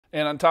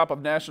And on top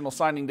of National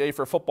Signing Day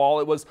for football,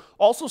 it was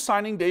also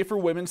signing day for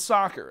women's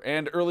soccer.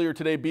 And earlier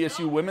today,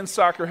 BSU women's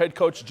soccer head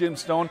coach Jim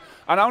Stone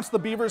announced the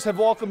Beavers have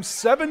welcomed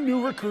 7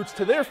 new recruits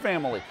to their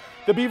family.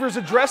 The Beavers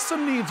addressed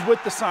some needs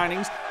with the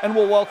signings and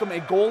will welcome a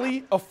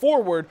goalie, a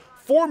forward,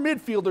 4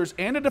 midfielders,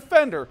 and a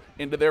defender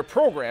into their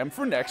program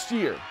for next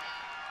year.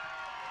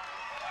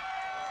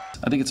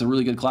 I think it's a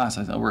really good class.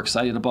 We're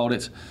excited about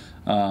it.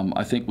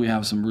 I think we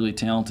have some really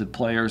talented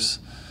players.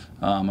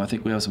 I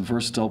think we have some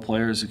versatile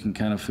players who can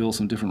kind of fill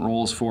some different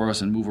roles for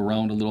us and move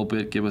around a little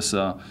bit, give us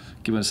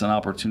an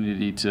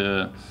opportunity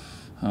to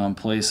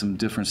play some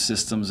different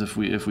systems if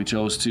we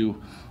chose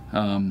to.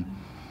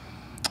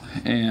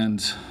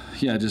 And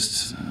yeah,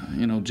 just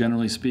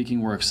generally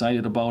speaking, we're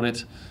excited about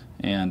it,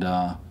 and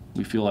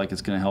we feel like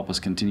it's going to help us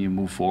continue to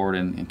move forward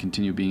and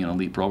continue being an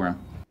elite program.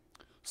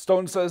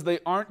 Stone says they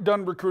aren't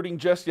done recruiting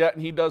just yet,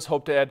 and he does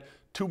hope to add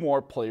 2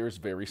 more players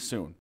very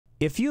soon.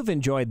 If you've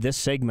enjoyed this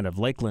segment of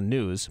Lakeland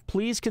News,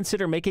 please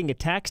consider making a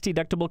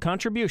tax-deductible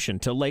contribution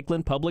to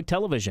Lakeland Public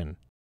Television.